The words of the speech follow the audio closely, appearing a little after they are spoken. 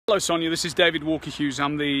Hello Sonia, this is David Walker-Hughes.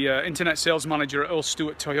 I'm the Internet Sales Manager at Earl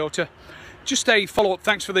Stewart Toyota. Just a follow-up,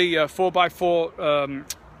 thanks for the 4x4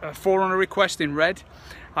 4Runner request in red.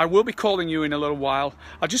 I will be calling you in a little while.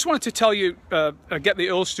 I just wanted to tell you, get the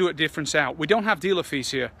Earl Stewart difference out. We don't have dealer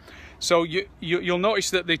fees here. So you'll notice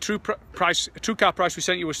that the true car price we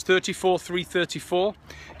sent you was $34,334.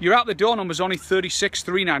 Your out the door number is only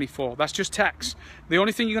 $36,394. That's just tax. The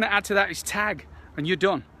only thing you're going to add to that is tag, and you're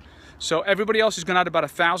done. So everybody else is going to add about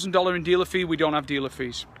 $1,000 in dealer fee. We don't have dealer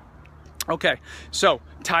fees. Okay, so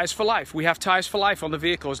tires for life. We have tires for life on the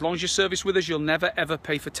vehicle. As long as you service with us, you'll never ever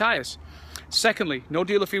pay for tires. Secondly, no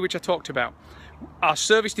dealer fee, which I talked about. Our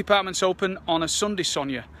service department's open on a Sunday,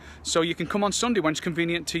 Sonia, so you can come on Sunday when it's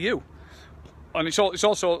convenient to you. And it's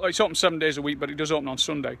open 7 days a week, but it does open on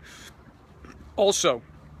Sunday. Also,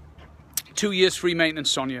 2 years free maintenance,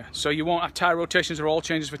 Sonia, so you won't have tire rotations or oil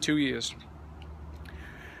changes for 2 years.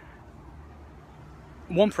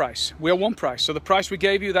 One price. We are one price. So the price we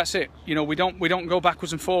gave you, that's it. You know, we don't go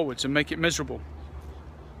backwards and forwards and make it miserable.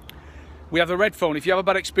 We have the red phone. If you have a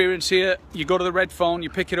bad experience here, you go to the red phone, you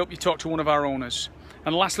pick it up, you talk to one of our owners.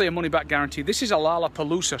 And lastly, a money back guarantee. This is a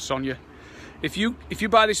Lollapalooza, Sonia. If you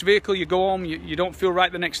buy this vehicle, you go home, you don't feel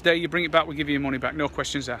right the next day, you bring it back, we give you your money back. No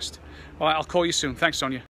questions asked. All right, I'll call you soon. Thanks, Sonia.